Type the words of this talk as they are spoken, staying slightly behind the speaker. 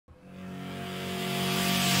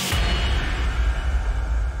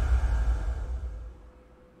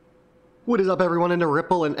What is up, everyone in the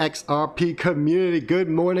Ripple and XRP community? Good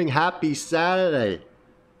morning, happy Saturday.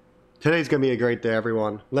 Today's gonna be a great day,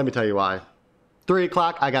 everyone. Let me tell you why. 3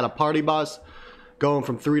 o'clock, I got a party bus going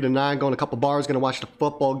from 3 to 9, going to a couple bars, gonna watch the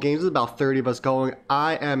football games. There's about 30 of us going.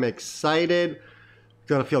 I am excited. It's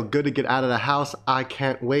gonna feel good to get out of the house. I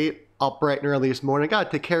can't wait. Up bright and early this morning. Gotta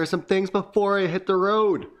take care of some things before I hit the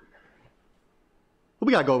road. But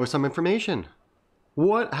we gotta go over some information.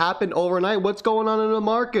 What happened overnight? What's going on in the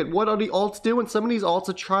market? What are the alts doing? Some of these alts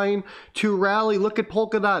are trying to rally. Look at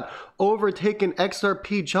Polkadot overtaking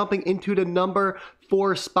XRP, jumping into the number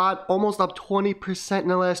 4 spot, almost up 20% in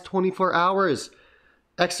the last 24 hours.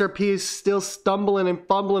 XRP is still stumbling and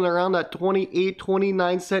fumbling around that 28,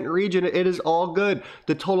 29 cent region. It is all good.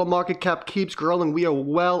 The total market cap keeps growing. We are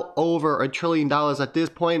well over $1 trillion at this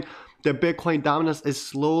point. The Bitcoin dominance is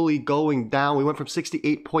slowly going down. We went from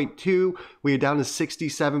 68.2, we are down to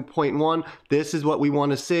 67.1. This is what we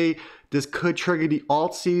want to see. This could trigger the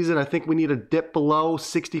alt season. I think we need a dip below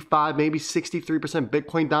 65, maybe 63%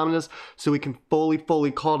 Bitcoin dominance so we can fully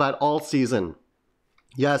call that alt season.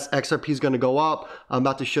 Yes, XRP is going to go up. I'm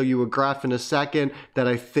about to show you a graph in a second that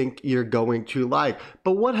I think you're going to like.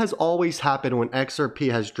 But what has always happened when XRP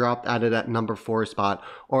has dropped out of that number 4 spot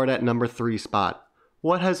or that number 3 spot?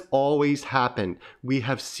 What has always happened? We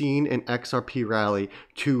have seen an XRP rally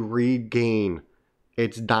to regain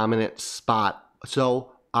its dominant spot.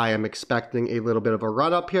 So I am expecting a little bit of a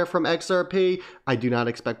run up here from XRP. I do not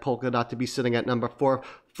expect Polkadot to be sitting at number 4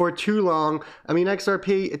 for too long. I mean,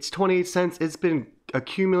 XRP, it's 28 cents. It's been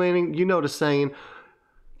accumulating. You know the saying,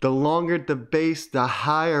 the longer the base, the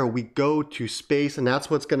higher we go to space. And that's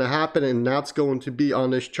what's going to happen. And that's going to be on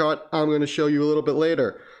this chart I'm going to show you a little bit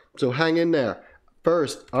later. So hang in there.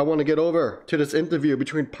 First, I want to get over to this interview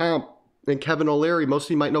between Pomp and Kevin O'Leary. Most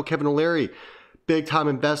of you might know Kevin O'Leary, big time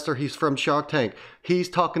investor. He's from Shark Tank. He's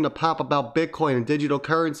talking to Pomp about Bitcoin and digital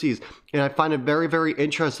currencies. And I find it very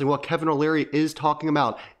interesting. What Kevin O'Leary is talking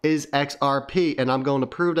about is XRP. And I'm going to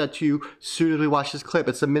prove that to you as soon as we watch this clip.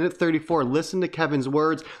 It's a minute 34. Listen to Kevin's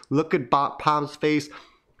words. Look at Pomp's face.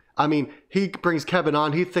 I mean, he brings Kevin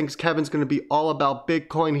on. He thinks Kevin's going to be all about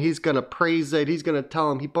Bitcoin. He's going to praise it. He's going to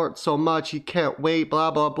tell him he bought so much. He can't wait,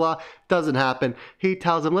 blah, blah, blah. Doesn't happen. He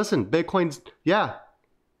tells him, listen, Bitcoin's, yeah,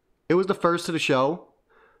 it was the first to the show.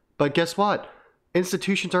 But guess what?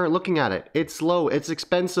 Institutions aren't looking at it. It's slow. It's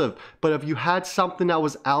expensive. But if you had something that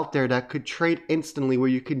was out there that could trade instantly, where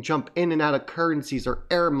you can jump in and out of currencies or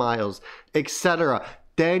air miles, etc.,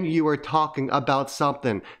 then you are talking about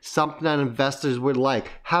something that investors would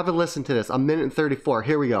like. Have a listen to this. A minute and 34.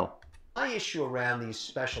 Here we go. My issue around these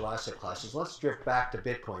special asset classes, let's drift back to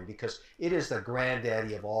Bitcoin because it is the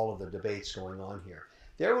granddaddy of all of the debates going on here.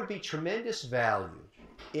 There would be tremendous value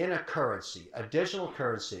in a currency, a digital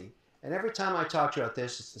currency, and every time I talk to you about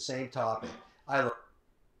this, it's the same topic. I look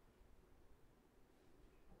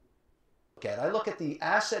at the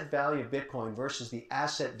asset value of Bitcoin versus the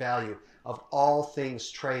asset value of all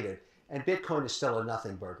things traded. And Bitcoin is still a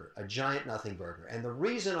nothing burger, a giant nothing burger. And the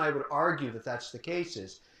reason I would argue that that's the case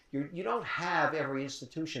is you don't have every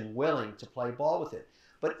institution willing to play ball with it.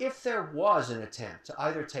 But if there was an attempt to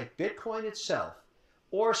either take Bitcoin itself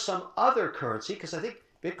or some other currency, because I think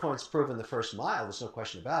Bitcoin's proven the first mile, there's no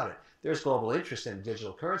question about it. There's global interest in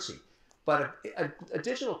digital currency. But a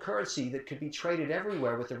digital currency that could be traded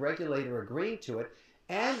everywhere with the regulator agreeing to it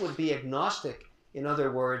and would be agnostic. In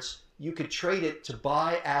other words, you could trade it to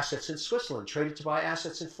buy assets in Switzerland, trade it to buy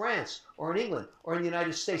assets in France or in England or in the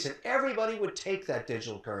United States, and everybody would take that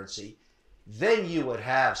digital currency. Then you would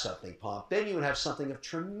have something, Pomp. Then you would have something of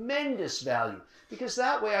tremendous value, because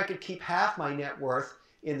that way I could keep half my net worth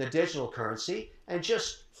in the digital currency and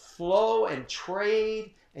just flow and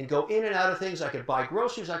trade and go in and out of things. I could buy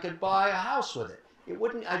groceries. I could buy a house with it.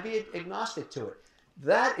 I'd be agnostic to it.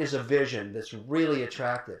 That is a vision that's really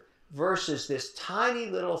attractive versus this tiny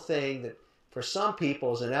little thing that for some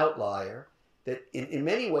people is an outlier that in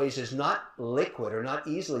many ways is not liquid or not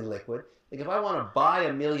easily liquid. Like if I want to buy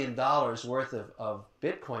 $1 million worth of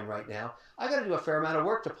Bitcoin right now, I got to do a fair amount of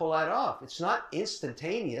work to pull that off. It's not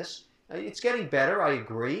instantaneous. It's getting better, I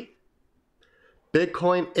agree.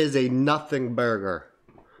 Bitcoin is a nothing burger.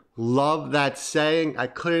 Love that saying. I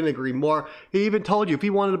couldn't agree more. He even told you if he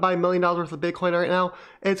wanted to buy $1 million worth of Bitcoin right now,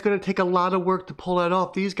 it's going to take a lot of work to pull that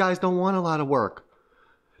off. These guys don't want a lot of work.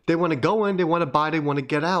 They want to go in, they want to buy, they want to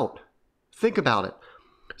get out. Think about it.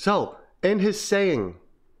 So, in his saying,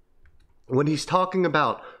 when he's talking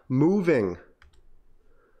about moving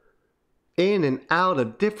in and out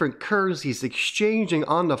of different currencies, exchanging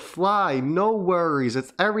on the fly, no worries,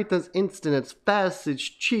 everything's instant, it's fast, it's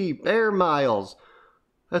cheap, air miles.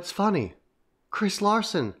 That's funny. Chris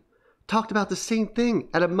Larson talked about the same thing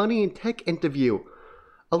at a Money in Tech interview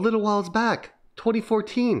a little while back,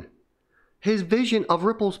 2014. His vision of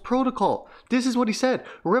Ripple's protocol. This is what he said.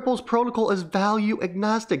 Ripple's protocol is value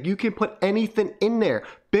agnostic. You can put anything in there.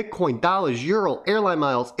 Bitcoin, dollars, euro, airline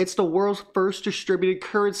miles. It's the world's first distributed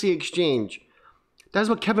currency exchange. That's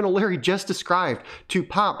what Kevin O'Leary just described to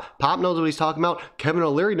Pop. Pop knows what he's talking about. Kevin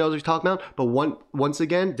O'Leary knows what he's talking about. But once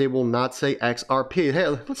again, they will not say XRP. Hey,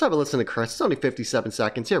 let's have a listen to Chris. It's only 57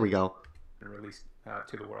 seconds. Here we go. And released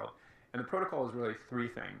to the world. And the protocol is really three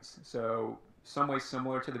things. So some ways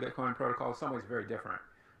similar to the Bitcoin protocol, some ways very different.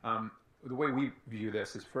 The way we view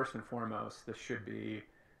this is, first and foremost, this should be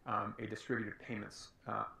a distributed payments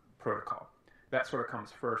protocol. That sort of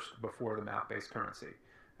comes first before the map-based currency.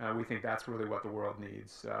 We think that's really what the world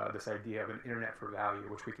needs, this idea of an internet for value,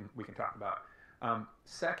 which we can talk about.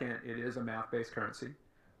 Second, it is a math-based currency.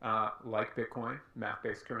 Like Bitcoin,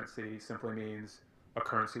 math-based currency simply means a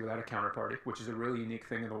currency without a counterparty, which is a really unique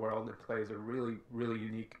thing in the world. It plays a really, really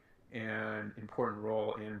unique and important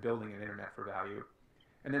role in building an internet for value.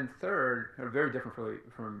 And then third, very different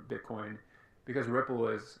from Bitcoin, because Ripple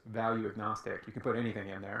is value agnostic. You can put anything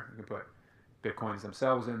in there. You can put Bitcoins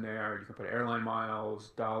themselves in there. You can put airline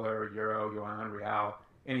miles, dollar, euro, yuan, real.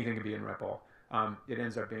 Anything can be in Ripple. It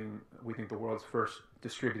ends up being, we think, the world's first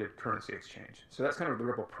distributed currency exchange. So that's kind of the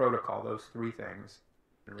Ripple protocol, those three things.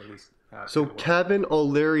 Released, so Kevin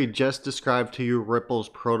O'Leary just described to you Ripple's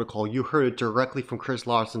protocol. You heard it directly from Chris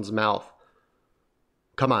Larson's mouth.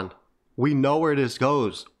 Come on. We know where this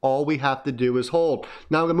goes. All we have to do is hold.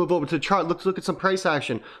 Now I'm going to move over to the chart. Let's look at some price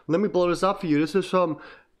action. Let me blow this up for you. This is from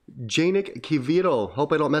Janik Kivito.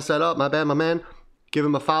 Hope I don't mess that up. My bad, my man. Give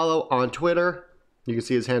him a follow on Twitter. You can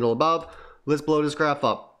see his handle above. Let's blow this graph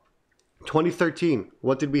up. 2013.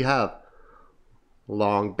 What did we have?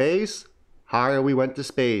 Long base. Higher we went to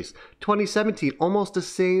space. 2017, almost the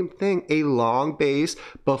same thing. A long base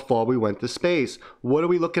before we went to space. What are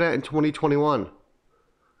we looking at in 2021?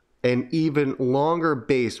 An even longer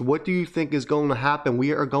base. What do you think is going to happen?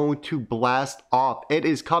 We are going to blast off. It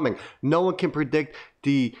is coming. No one can predict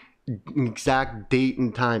the exact date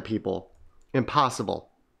and time, people. Impossible.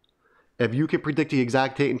 If you can predict the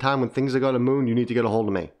exact date and time when things are going to moon, you need to get a hold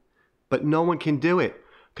of me. But no one can do it.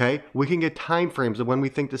 Okay, we can get time frames of when we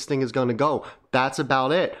think this thing is going to go. That's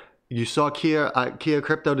about it. You saw Kia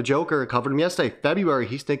Crypto, the Joker, covered him yesterday. February,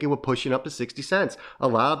 he's thinking we're pushing up to 60 cents. A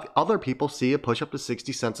lot of other people see a push up to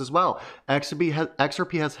 60 cents as well.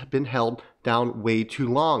 XRP has been held down way too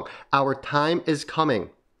long. Our time is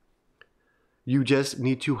coming. You just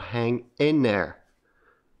need to hang in there.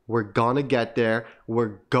 We're going to get there.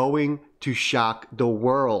 We're going to shock the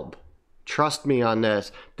world. Trust me on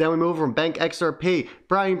this. Then we move from Bank XRP.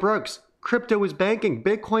 Brian Brooks, crypto is banking.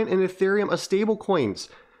 Bitcoin and Ethereum are stable coins.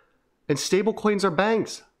 And stable coins are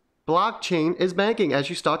banks. Blockchain is banking as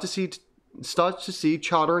you start to see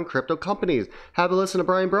charter and crypto companies. Have a listen to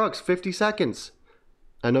Brian Brooks, 50 seconds.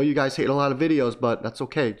 I know you guys hate a lot of videos, but that's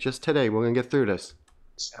okay. Just today, we're going to get through this.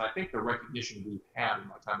 And I think the recognition we've had in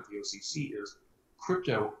my time at the OCC is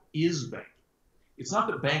crypto is banking. It's not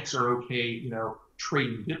that banks are okay,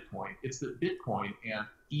 trading Bitcoin. It's that Bitcoin and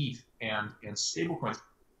ETH and stablecoins,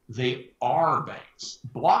 they are banks.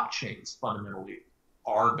 Blockchains fundamentally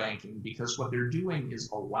are banking because what they're doing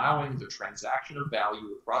is allowing the transaction of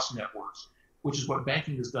value across networks, which is what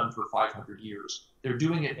banking has done for 500 years. They're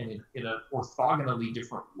doing it in an orthogonally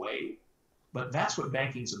different way, but that's what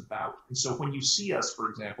banking is about. And so when you see us, for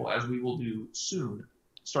example, as we will do soon,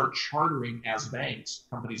 start chartering as banks,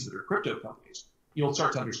 companies that are crypto companies, you'll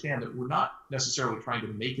start to understand that we're not necessarily trying to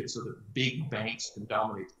make it so that big banks can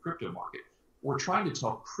dominate the crypto market. We're trying to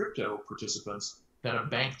tell crypto participants that a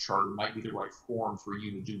bank charter might be the right form for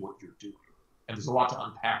you to do what you're doing. And there's a lot to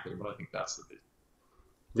unpack there, but I think that's the big.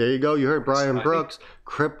 There you go. You heard Brian Brooks.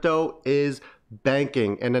 Crypto is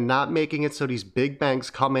banking, and they're not making it so these big banks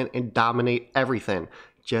come in and dominate everything.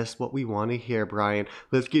 Just what we want to hear, Brian.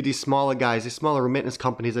 Let's give these smaller guys, these smaller remittance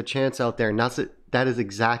companies a chance out there. And that is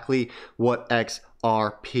exactly what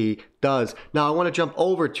XRP does. Now, I want to jump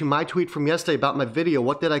over to my tweet from yesterday about my video.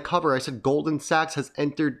 What did I cover? I said Goldman Sachs has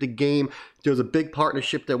entered the game. There was a big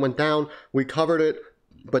partnership that went down. We covered it.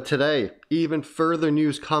 But today, even further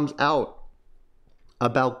news comes out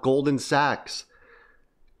about Goldman Sachs.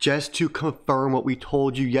 Just to confirm what we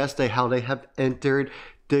told you yesterday, how they have entered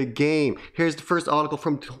the game. Here's the first article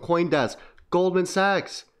from CoinDesk. Goldman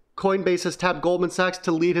Sachs. Coinbase has tapped Goldman Sachs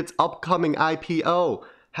to lead its upcoming IPO.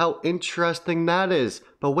 How interesting that is.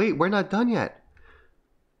 But wait, we're not done yet.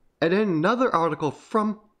 And then another article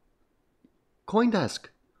from CoinDesk.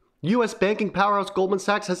 U.S. banking powerhouse Goldman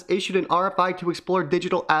Sachs has issued an RFI to explore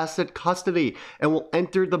digital asset custody and will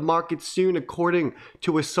enter the market soon, according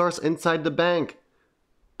to a source inside the bank.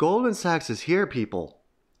 Goldman Sachs is here, people.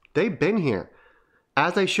 They've been here.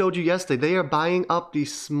 As I showed you yesterday, they are buying up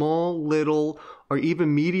these small little or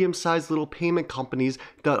even medium-sized little payment companies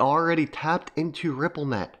that already tapped into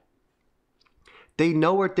RippleNet. They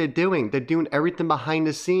know what they're doing. They're doing everything behind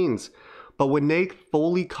the scenes. But when they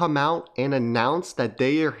fully come out and announce that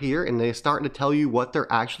they are here and they're starting to tell you what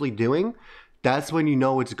they're actually doing, that's when you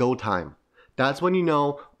know it's go time. That's when you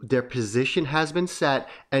know their position has been set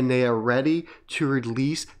and they are ready to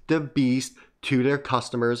release the beast to their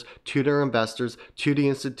customers, to their investors, to the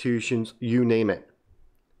institutions, you name it.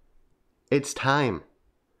 It's time.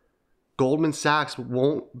 Goldman Sachs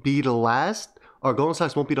won't be the last, or Goldman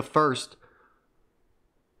Sachs won't be the first.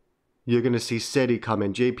 You're going to see Citi come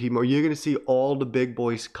in, JP Morgan. You're going to see all the big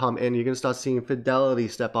boys come in. You're going to start seeing Fidelity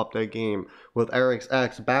step up their game. With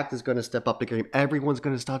RXX, Bakkt is going to step up the game. Everyone's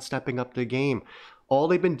going to start stepping up their game. All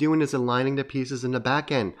they've been doing is aligning the pieces in the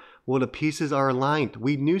back end. Well, the pieces are aligned.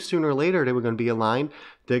 We knew sooner or later they were going to be aligned.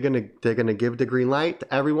 They're going to give the green light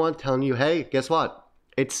to everyone, telling you, hey, guess what?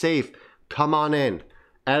 It's safe. Come on in.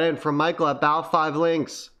 And then from Michael at Bow5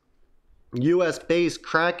 Links, US-based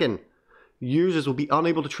Kraken. Users will be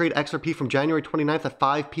unable to trade XRP from January 29th at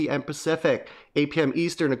 5 p.m. Pacific, 8 p.m.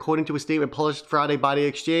 Eastern, according to a statement published Friday by the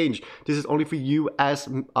exchange. This is only for U.S.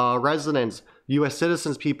 Residents, U.S.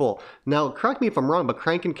 citizens, people. Now, correct me if I'm wrong, but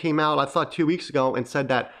Kraken came out, I thought 2 weeks ago, and said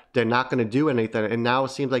that they're not going to do anything. And now it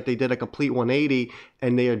seems like they did a complete 180,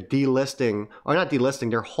 and they are delisting, or not delisting,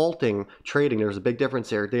 they're halting trading. There's a big difference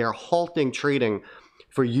here. They are halting trading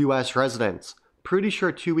for U.S. residents. Pretty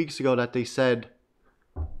sure 2 weeks ago that they said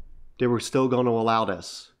they were still going to allow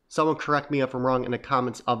this. Someone correct me if I'm wrong in the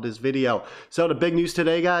comments of this video. So the big news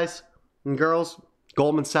today, guys and girls,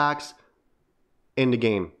 Goldman Sachs in the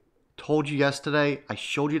game. Told you yesterday, I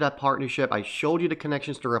showed you that partnership. I showed you the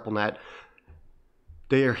connections to RippleNet.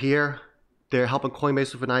 They are here. They're helping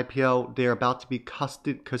Coinbase with an IPO. They're about to be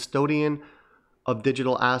custodian of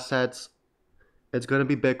digital assets. It's going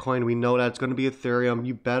to be Bitcoin. We know that. It's going to be Ethereum.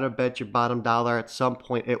 You better bet your bottom dollar at some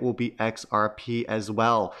point it will be XRP as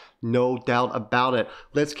well. No doubt about it.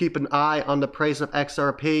 Let's keep an eye on the price of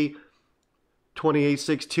XRP.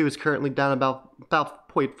 2862 is currently down about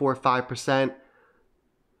 0.45%. I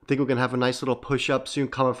think we're going to have a nice little push up soon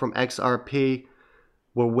coming from XRP.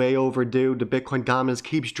 We're way overdue. The Bitcoin dominance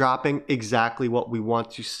keeps dropping. Exactly what we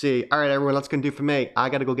want to see. All right, everyone, that's going to do for me. I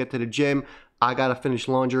got to go get to the gym. I got to finish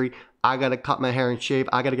laundry. I got to cut my hair and shave.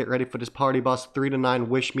 I got to get ready for this party bus. 3 to 9.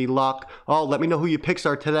 Wish me luck. Oh, let me know who your picks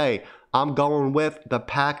are today. I'm going with the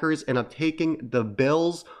Packers, and I'm taking the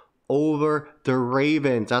Bills over the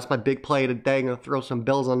Ravens. That's my big play today. I'm going to throw some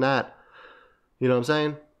Bills on that. You know what I'm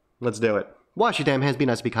saying? Let's do it. Wash your damn hands. Be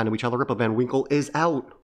nice. Be kind to each other. Ripple Van Winkle is out.